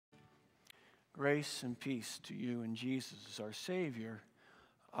Grace and peace to you in Jesus, our Savior,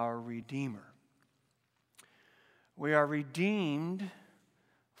 our Redeemer. We are redeemed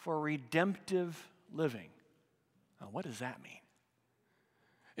for redemptive living. Now, what does that mean?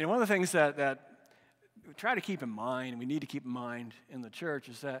 You know, one of the things that we try to keep in mind, we need to keep in mind in the church,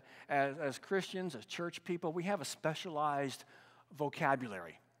 is that as Christians, as church people, we have a specialized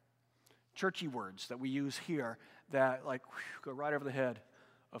vocabulary, churchy words that we use here that go right over the head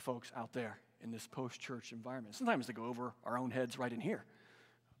of folks out there in this post-church environment. Sometimes they go over our own heads right in here.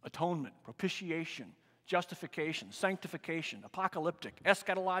 Atonement, propitiation, justification, sanctification, apocalyptic,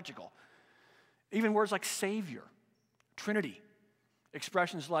 eschatological. Even words like Savior, Trinity,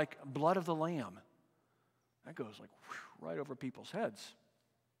 expressions like blood of the Lamb. That goes right over people's heads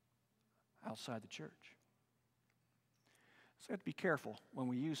outside the church. So we have to be careful when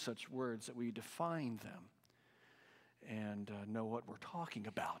we use such words that we define them and know what we're talking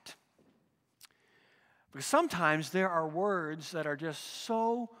about. Because sometimes there are words that are just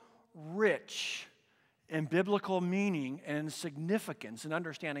so rich in biblical meaning and significance and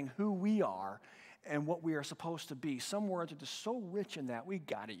understanding who we are and what we are supposed to be. Some words are just so rich in that we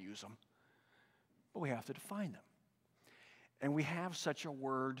got to use them, but we have to define them. And we have such a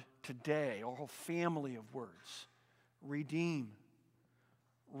word today, a whole family of words. Redeem,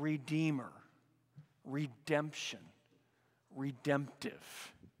 redeemer, redemption,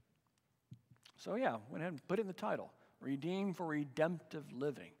 redemptive. So yeah, went ahead and put it in the title, Redeem for Redemptive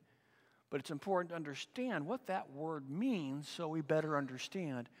Living. But it's important to understand what that word means so we better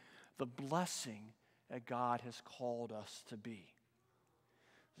understand the blessing that God has called us to be.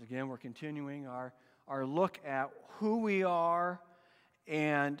 So again, we're continuing our look at who we are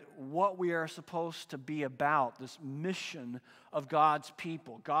and what we are supposed to be about, this mission of God's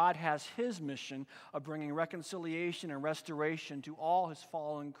people. God has his mission of bringing reconciliation and restoration to all his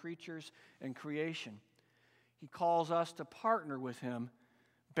fallen creatures and creation. He calls us to partner with him,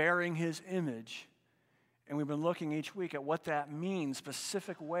 bearing his image. And we've been looking each week at what that means,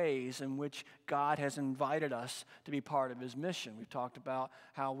 specific ways in which God has invited us to be part of his mission. We've talked about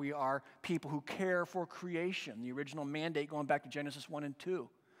how we are people who care for creation, the original mandate going back to Genesis 1 and 2.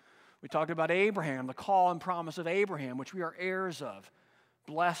 We talked about Abraham, the call and promise of Abraham, which we are heirs of,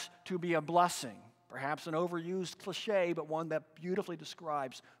 blessed to be a blessing. Perhaps an overused cliche, but one that beautifully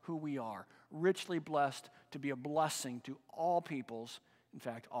describes who we are. Richly blessed to be a blessing to all peoples, in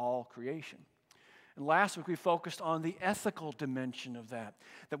fact, all creation. And last week we focused on the ethical dimension of that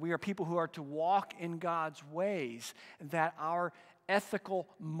we are people who are to walk in God's ways, and that our ethical,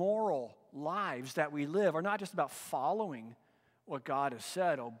 moral lives that we live are not just about following what God has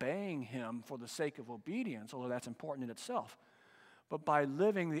said, obeying him for the sake of obedience, although that's important in itself, but by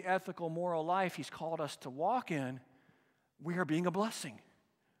living the ethical, moral life he's called us to walk in, we are being a blessing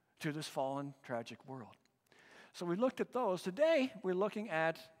to this fallen, tragic world. So we looked at those. Today we're looking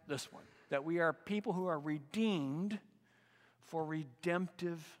at this one, that we are people who are redeemed for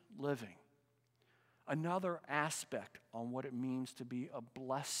redemptive living. Another aspect on what it means to be a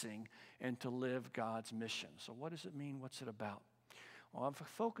blessing and to live God's mission. So what does it mean? What's it about? Well, I'm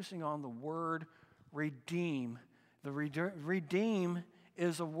focusing on the word redeem. The redeem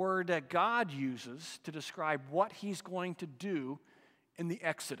is a word that God uses to describe what he's going to do in the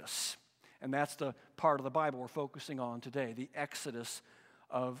Exodus. And that's the part of the Bible we're focusing on today, the Exodus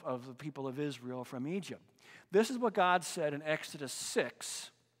of the people of Israel from Egypt. This is what God said in Exodus 6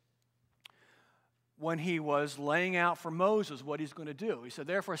 when he was laying out for Moses what he's going to do. He said,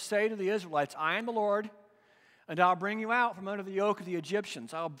 therefore say to the Israelites, I am the Lord, and I'll bring you out from under the yoke of the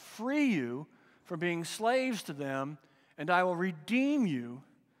Egyptians. I'll free you from being slaves to them, and I will redeem you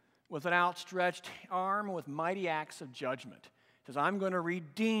with an outstretched arm and with mighty acts of judgment. He says, I'm going to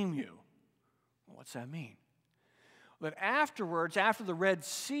redeem you. Well, what's that mean? But afterwards, after the Red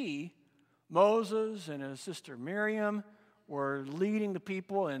Sea, Moses and his sister Miriam were leading the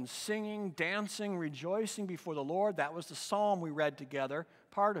people in singing, dancing, rejoicing before the Lord. That was the psalm we read together,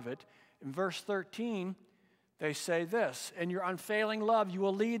 part of it. In verse 13, they say this, in your unfailing love, you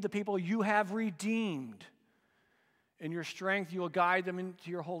will lead the people you have redeemed. In your strength, you will guide them into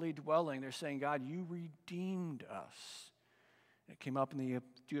your holy dwelling. They're saying, God, you redeemed us. It came up in the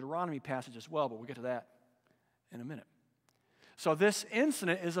Deuteronomy passage as well, but we'll get to that in a minute. So this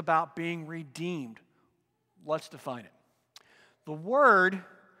incident is about being redeemed. Let's define it. The word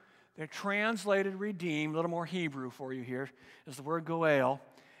they're translated redeemed, a little more Hebrew for you here, is the word goel,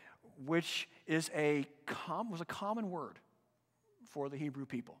 which is was a common word for the Hebrew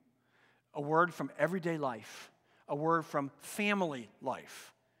people. A word from everyday life, a word from family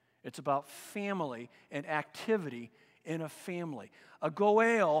life. It's about family and activity in a family. A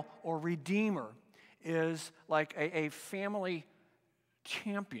goel or redeemer is like a family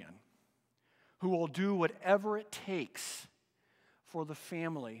champion who will do whatever it takes for the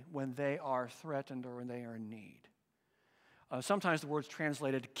family when they are threatened or when they are in need. Sometimes the word's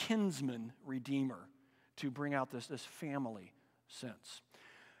translated kinsman redeemer to bring out this family sense.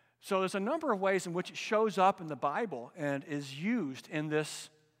 So there's a number of ways in which it shows up in the Bible and is used in this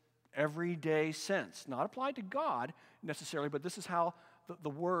everyday sense. Not applied to God necessarily, but this is how the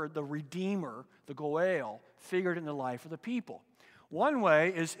word, the redeemer, the goel, figured in the life of the people. One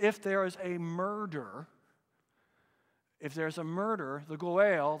way is if there is a murder, the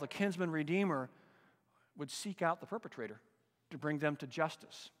goel, the kinsman redeemer, would seek out the perpetrator to bring them to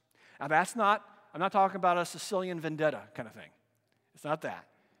justice. Now I'm not talking about a Sicilian vendetta kind of thing. It's not that.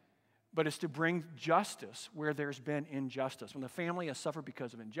 But it's to bring justice where there's been injustice. When the family has suffered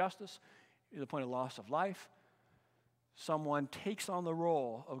because of injustice, to the point of loss of life, someone takes on the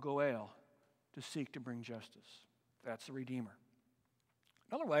role of goel to seek to bring justice. That's the redeemer.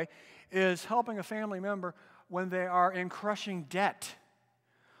 Another way is helping a family member when they are in crushing debt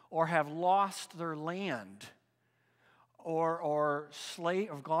or have lost their land or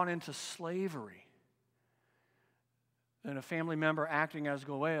gone into slavery. Then a family member acting as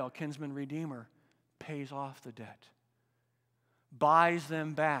goel, kinsman redeemer, pays off the debt, buys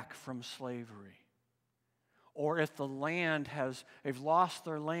them back from slavery. Or if they've lost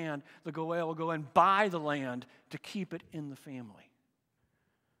their land, the goel will go and buy the land to keep it in the family.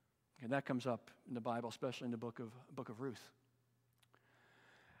 And that comes up in the Bible, especially in the book of Ruth.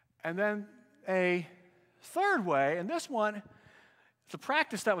 And then a third way, and this one, it's a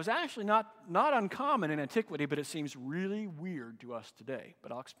practice that was actually not uncommon in antiquity, but it seems really weird to us today.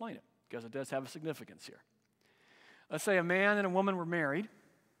 But I'll explain it, because it does have a significance here. Let's say a man and a woman were married.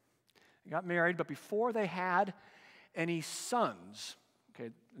 They got married, but before they had any sons,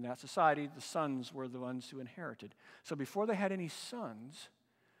 okay, in that society, the sons were the ones who inherited. So before they had any sons,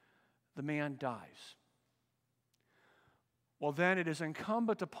 the man dies. Well, then it is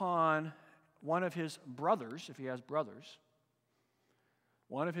incumbent upon one of his brothers, if he has brothers,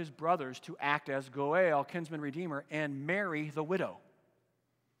 one of his brothers to act as goel, kinsman redeemer, and marry the widow.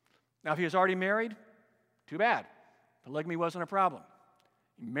 Now, if he was already married, too bad. Polygamy wasn't a problem.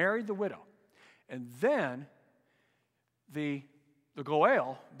 He married the widow. And then the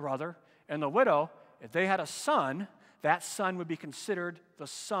goel brother and the widow, if they had a son, that son would be considered the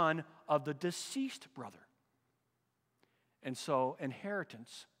son of the deceased brother. And so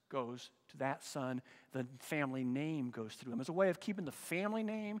inheritance goes to that son. The family name goes through him. It's a way of keeping the family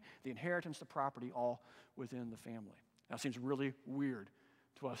name, the inheritance, the property, all within the family. Now, it seems really weird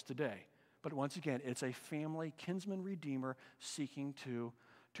to us today. But once again, it's a family kinsman redeemer seeking to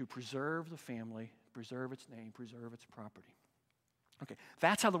preserve the family, preserve its name, preserve its property. Okay,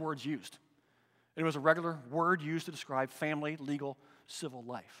 that's how the word's used. It was a regular word used to describe family, legal, civil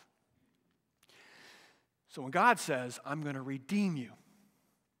life. So when God says, I'm going to redeem you,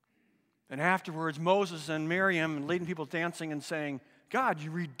 and afterwards Moses and Miriam and leading people dancing and saying, God,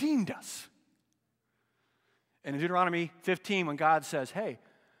 you redeemed us. And in Deuteronomy 15, when God says, hey,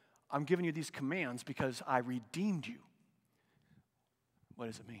 I'm giving you these commands because I redeemed you. What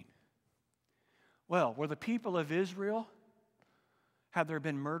does it mean? Well, were the people of Israel, had there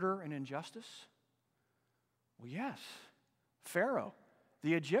been murder and injustice? Well, yes. Pharaoh,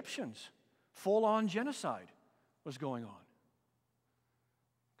 the Egyptians, full-on genocide was going on.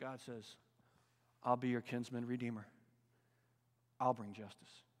 God says, I'll be your kinsman redeemer. I'll bring justice.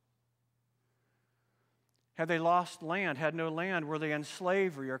 Had they lost land, had no land, were they in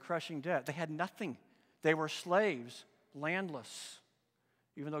slavery or crushing debt? They had nothing. They were slaves, landless.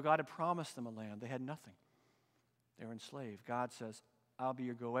 Even though God had promised them a land, they had nothing. They were enslaved. God says, I'll be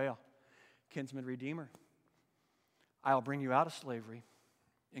your goel, kinsman redeemer. I'll bring you out of slavery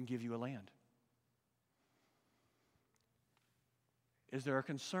and give you a land. Is there a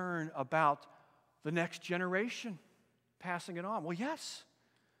concern about the next generation passing it on? Well, yes.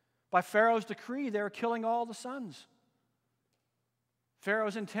 By Pharaoh's decree, they were killing all the sons.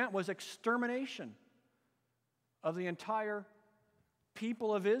 Pharaoh's intent was extermination of the entire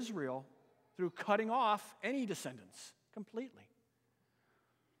people of Israel through cutting off any descendants completely.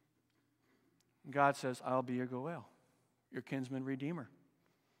 And God says, I'll be your goel, your kinsman redeemer.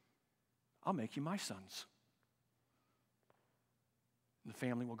 I'll make you my sons. And the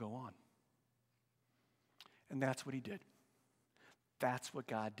family will go on. And that's what he did. That's what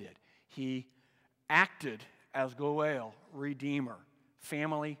God did. He acted as goel, redeemer,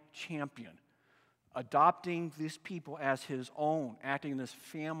 family champion, adopting these people as his own, acting in this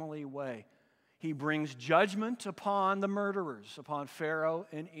family way. He brings judgment upon the murderers, upon Pharaoh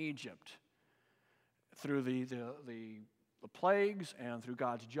in Egypt, through the plagues and through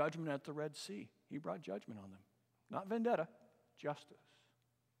God's judgment at the Red Sea. He brought judgment on them. Not vendetta, justice.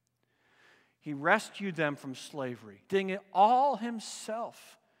 He rescued them from slavery, doing it all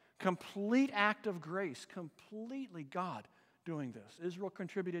himself. Complete act of grace, completely God doing this. Israel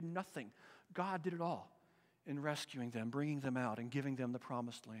contributed nothing. God did it all in rescuing them, bringing them out, and giving them the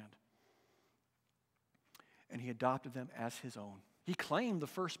promised land. And he adopted them as his own. He claimed the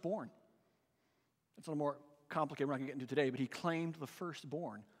firstborn. It's a little more complicated, we're not going to get into today, but he claimed the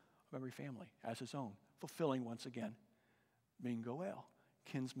firstborn of every family as his own, fulfilling once again, being Goel,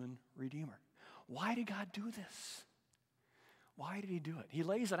 kinsman redeemer. Why did God do this? Why did he do it? He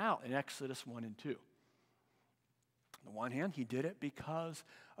lays it out in Exodus 1 and 2. On the one hand, he did it because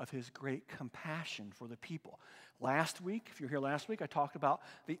of his great compassion for the people. Last week, if you were here last week, I talked about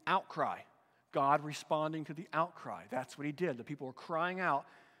the outcry. God responding to the outcry. That's what he did. The people were crying out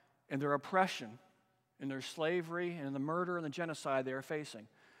in their oppression, in their slavery, and in the murder and the genocide they were facing.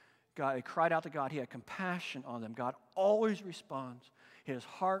 God, they cried out to God. He had compassion on them. God always responds. His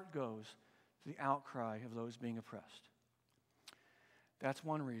heart goes to the outcry of those being oppressed. That's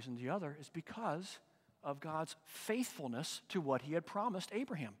one reason. The other is because of God's faithfulness to what he had promised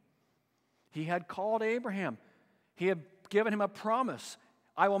Abraham. He had called Abraham. He had given him a promise.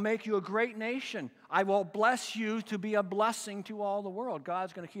 I will make you a great nation. I will bless you to be a blessing to all the world.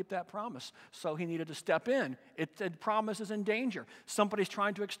 God's going to keep that promise. So he needed to step in. The promise is in danger. Somebody's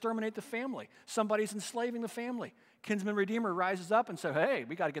trying to exterminate the family. Somebody's enslaving the family. Kinsman Redeemer rises up and says, hey,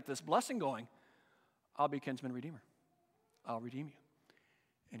 we got to get this blessing going. I'll be Kinsman Redeemer. I'll redeem you.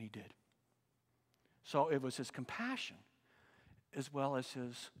 And he did. So it was his compassion as well as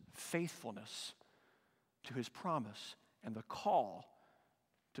his faithfulness to his promise and the call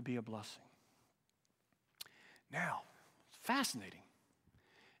to be a blessing. Now, fascinating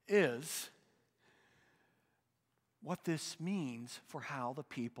is what this means for how the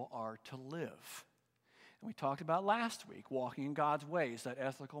people are to live. And we talked about last week, walking in God's ways, that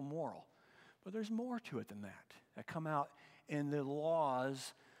ethical moral. But there's more to it than that come out in the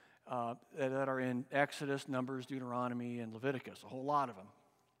laws that are in Exodus, Numbers, Deuteronomy, and Leviticus, a whole lot of them.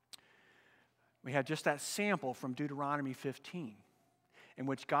 We had just that sample from Deuteronomy 15. In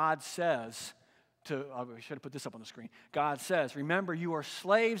which God says I should have put this up on the screen. God says, remember, you are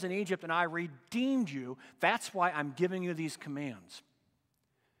slaves in Egypt and I redeemed you. That's why I'm giving you these commands.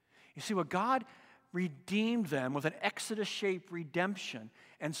 You see, what God redeemed them with an Exodus-shaped redemption,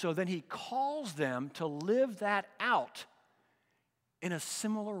 and so then he calls them to live that out in a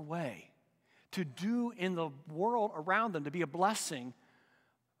similar way, to do in the world around them, to be a blessing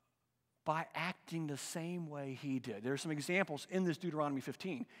by acting the same way he did. There are some examples in this Deuteronomy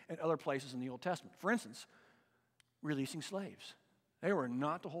 15 and other places in the Old Testament. For instance, releasing slaves. They were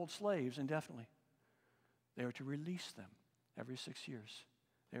not to hold slaves indefinitely. They were to release them every 6 years.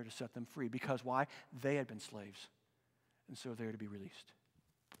 They were to set them free. Because why? They had been slaves. And so they were to be released.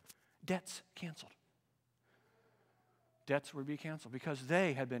 Debts canceled. Debts were to be canceled because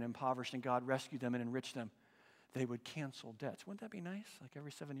they had been impoverished and God rescued them and enriched them. They would cancel debts. Wouldn't that be nice? Like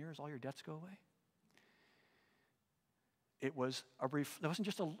every 7 years, all your debts go away? It wasn't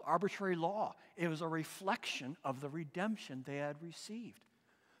just an arbitrary law. It was a reflection of the redemption they had received.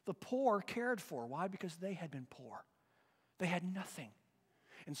 The poor cared for. Why? Because they had been poor. They had nothing.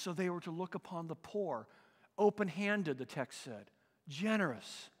 And so they were to look upon the poor, open-handed, the text said,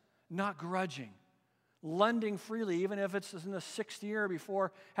 generous, not grudging, lending freely, even if it's in the 6th year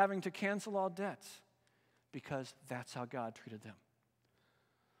before having to cancel all debts. Because that's how God treated them.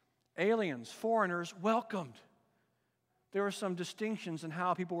 Aliens, foreigners, welcomed. There were some distinctions in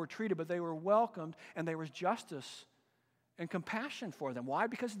how people were treated, but they were welcomed, and there was justice and compassion for them. Why?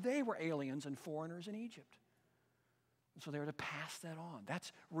 Because they were aliens and foreigners in Egypt. And so they were to pass that on.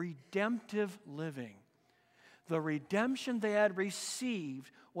 That's redemptive living. The redemption they had received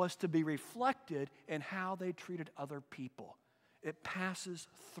was to be reflected in how they treated other people. It passes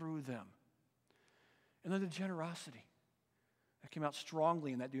through them. And then the generosity that came out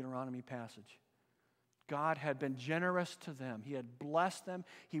strongly in that Deuteronomy passage. God had been generous to them. He had blessed them.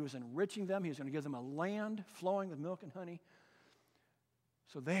 He was enriching them. He was going to give them a land flowing with milk and honey.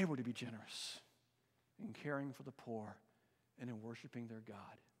 So they were to be generous in caring for the poor and in worshiping their God.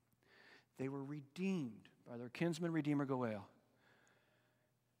 They were redeemed by their kinsman redeemer Goel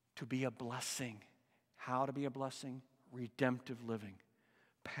to be a blessing. How to be a blessing? Redemptive living.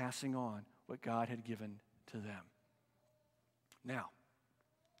 Passing on what God had given to them. Now,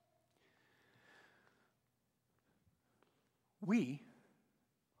 we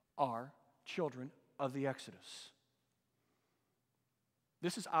are children of the Exodus.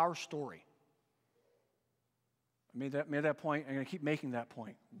 This is our story. I made that point. I'm going to keep making that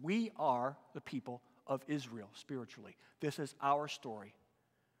point. We are the people of Israel spiritually. This is our story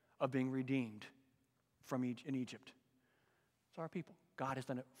of being redeemed from in Egypt. It's our people. God has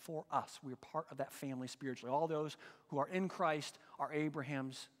done it for us. We are part of that family spiritually. All those who are in Christ are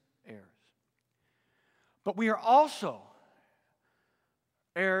Abraham's heirs. But we are also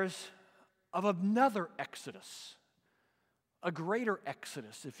heirs of another Exodus, a greater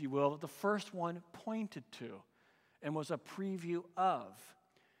Exodus, if you will, that the first one pointed to and was a preview of.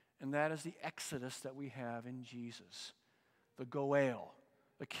 And that is the Exodus that we have in Jesus, the Goel,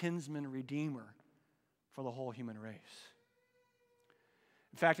 the kinsman redeemer for the whole human race.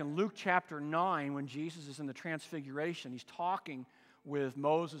 In fact, in Luke chapter 9, when Jesus is in the Transfiguration, he's talking with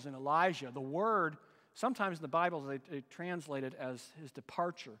Moses and Elijah. The word, sometimes in the Bible, they translate it as his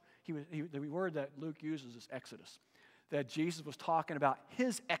departure. The word that Luke uses is Exodus. That Jesus was talking about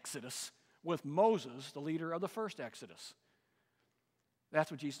his Exodus with Moses, the leader of the first Exodus.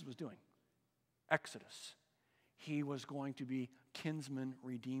 That's what Jesus was doing. Exodus. He was going to be kinsman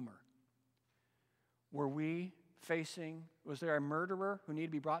redeemer. Were we facing, was there a murderer who needed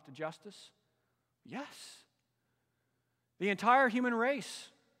to be brought to justice? Yes. The entire human race.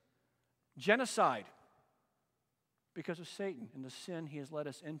 Genocide. Because of Satan and the sin he has led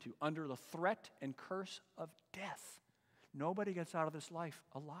us into, under the threat and curse of death. Nobody gets out of this life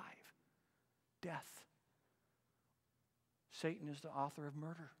alive. Death. Satan is the author of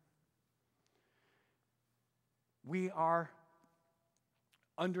murder. We are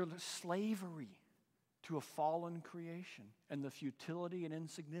under the slavery to a fallen creation and the futility and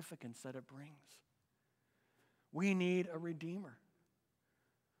insignificance that it brings. We need a redeemer.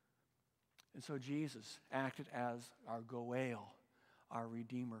 And so Jesus acted as our Goel, our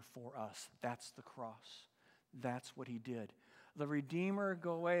redeemer for us. That's the cross. That's what he did. The redeemer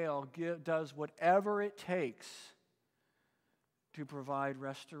Goel does whatever it takes to provide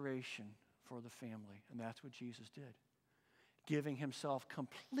restoration for the family. And that's what Jesus did. Giving himself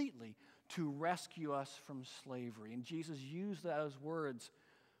completely to rescue us from slavery. And Jesus used those words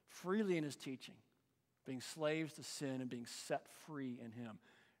freely in his teaching. Being slaves to sin and being set free in him.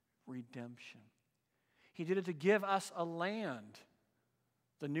 Redemption. He did it to give us a land.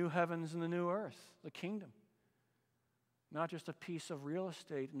 The new heavens and the new earth. The kingdom. Not just a piece of real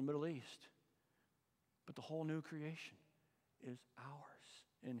estate in the Middle East. But the whole new creation is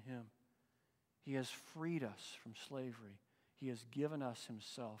ours in him. He has freed us from slavery. He has given us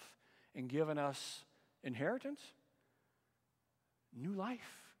himself and given us inheritance, new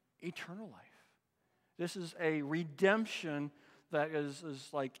life, eternal life. This is a redemption that is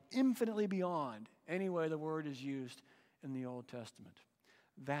like infinitely beyond any way the word is used in the Old Testament.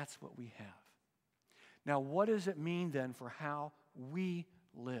 That's what we have. Now, what does it mean then for how we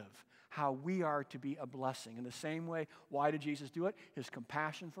live? How we are to be a blessing. In the same way, why did Jesus do it? His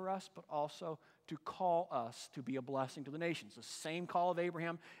compassion for us, but also to call us to be a blessing to the nations. The same call of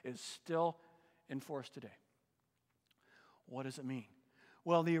Abraham is still in force today. What does it mean?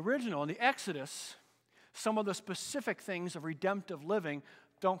 Well, the original, in the Exodus, some of the specific things of redemptive living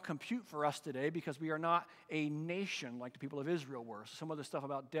don't compute for us today because we are not a nation like the people of Israel were. So some of the stuff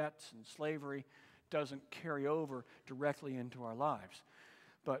about debts and slavery doesn't carry over directly into our lives.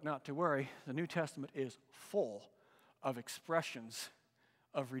 But not to worry, the New Testament is full of expressions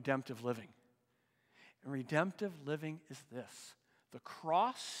of redemptive living. And redemptive living is this. The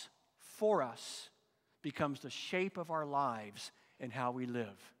cross for us becomes the shape of our lives and how we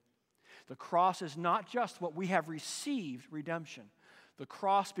live. The cross is not just what we have received, redemption. The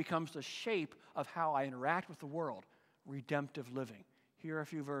cross becomes the shape of how I interact with the world, redemptive living. Here are a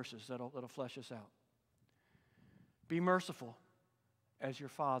few verses that'll flesh this out. Be merciful as your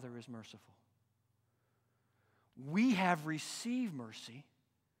Father is merciful. We have received mercy.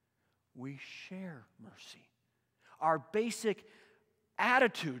 We share mercy. Our basic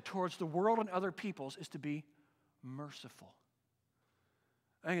attitude towards the world and other peoples is to be merciful.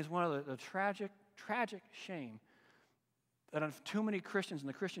 I think it's one of the tragic shame that too many Christians in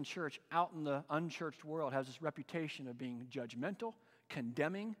the Christian church out in the unchurched world has this reputation of being judgmental,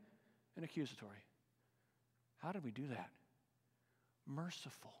 condemning, and accusatory. How did we do that?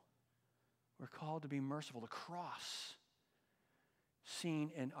 Merciful. We're called to be merciful. The cross,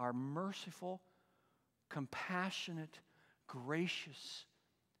 seen in our merciful, compassionate, gracious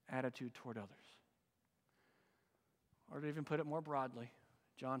attitude toward others. Or to even put it more broadly,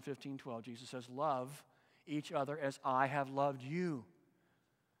 John 15:12, Jesus says, love each other as I have loved you.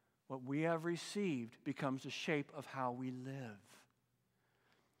 What we have received becomes the shape of how we live.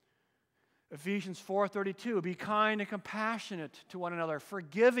 Ephesians 4:32, be kind and compassionate to one another,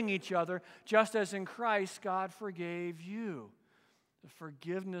 forgiving each other, just as in Christ God forgave you. The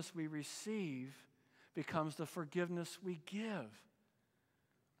forgiveness we receive becomes the forgiveness we give.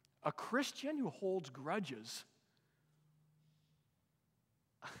 A Christian who holds grudges,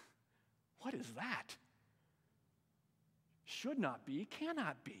 what is that? Should not be,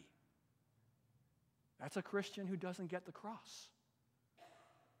 cannot be. That's a Christian who doesn't get the cross.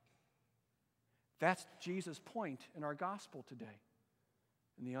 That's Jesus' point in our gospel today,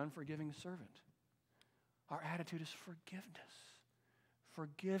 in the unforgiving servant. Our attitude is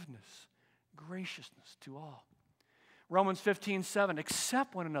forgiveness, graciousness to all. Romans 15:7,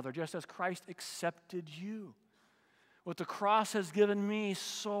 accept one another just as Christ accepted you. What the cross has given me,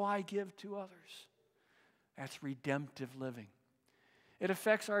 so I give to others. That's redemptive living. It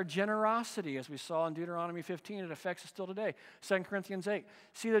affects our generosity, as we saw in Deuteronomy 15. It affects us still today. 2 Corinthians 8,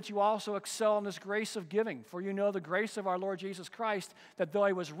 see that you also excel in this grace of giving, for you know the grace of our Lord Jesus Christ, that though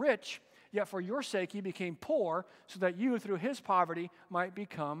he was rich, yet for your sake he became poor, so that you, through his poverty, might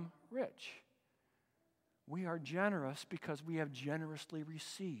become rich. We are generous because we have generously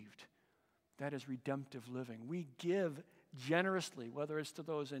received. That is redemptive living. We give generously, whether it's to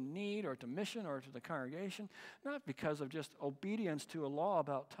those in need or to mission or to the congregation, not because of just obedience to a law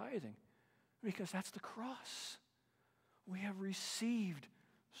about tithing, because that's the cross. We have received,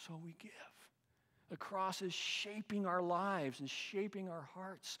 so we give. The cross is shaping our lives and shaping our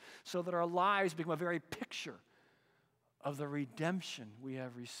hearts so that our lives become a very picture of the redemption we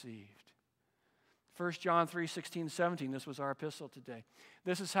have received. 1 John 3:16-17, this was our epistle today.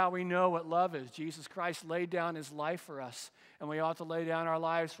 This is how we know what love is. Jesus Christ laid down his life for us, and we ought to lay down our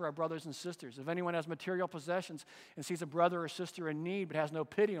lives for our brothers and sisters. If anyone has material possessions and sees a brother or sister in need but has no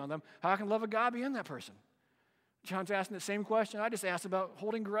pity on them, how can the love of God be in that person? John's asking the same question I just asked about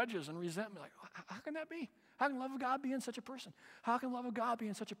holding grudges and resentment. Like, how can that be? How can the love of God be in such a person? How can the love of God be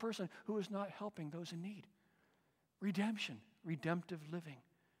in such a person who is not helping those in need? Redemption, redemptive living.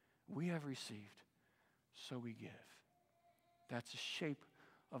 We have received, so we give. That's the shape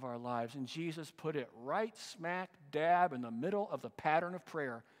of our lives. And Jesus put it right smack dab in the middle of the pattern of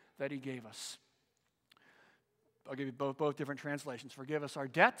prayer that he gave us. I'll give you both different translations. Forgive us our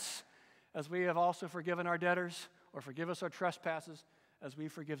debts as we have also forgiven our debtors, or forgive us our trespasses as we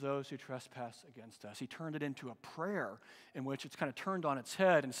forgive those who trespass against us. He turned it into a prayer in which it's kind of turned on its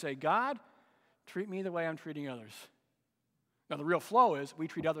head and say, God, treat me the way I'm treating others. Now the real flow is we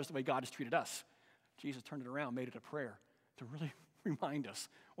treat others the way God has treated us. Jesus turned it around, made it a prayer to really remind us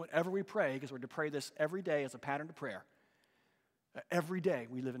whenever we pray, because we're to pray this every day as a pattern to prayer. Every day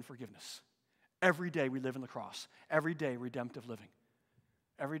we live in forgiveness. Every day we live in the cross. Every day redemptive living.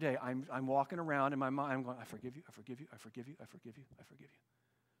 Every day I'm walking around in my mind, I'm going, I forgive you, I forgive you, I forgive you, I forgive you, I forgive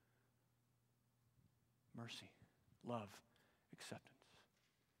you. Mercy, love, acceptance.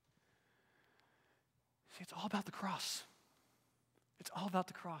 See, it's all about the cross. It's all about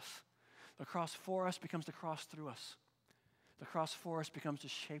the cross. The cross for us becomes the cross through us. The cross for us becomes the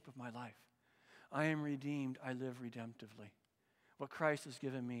shape of my life. I am redeemed, I live redemptively. What Christ has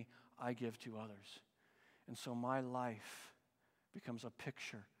given me, I give to others. And so my life becomes a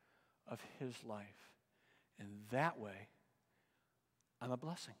picture of his life. And that way, I'm a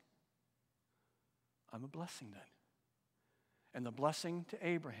blessing. I'm a blessing then. And the blessing to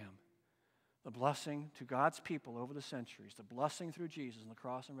Abraham, the blessing to God's people over the centuries, the blessing through Jesus and the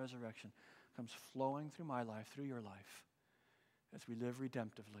cross and resurrection comes flowing through my life, through your life, as we live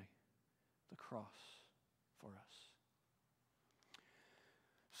redemptively, the cross for us.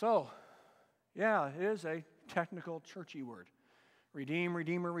 So, yeah, it is a technical, churchy word. Redeem,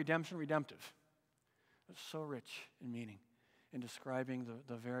 redeemer, redemption, redemptive. It's so rich in meaning, in describing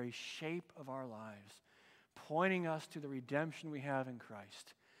the very shape of our lives, pointing us to the redemption we have in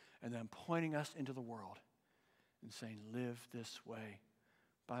Christ, and then pointing us into the world and saying, live this way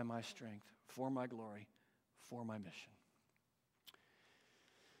by my strength, for my glory, for my mission.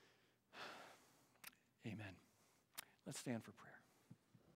 Amen. Let's stand for prayer.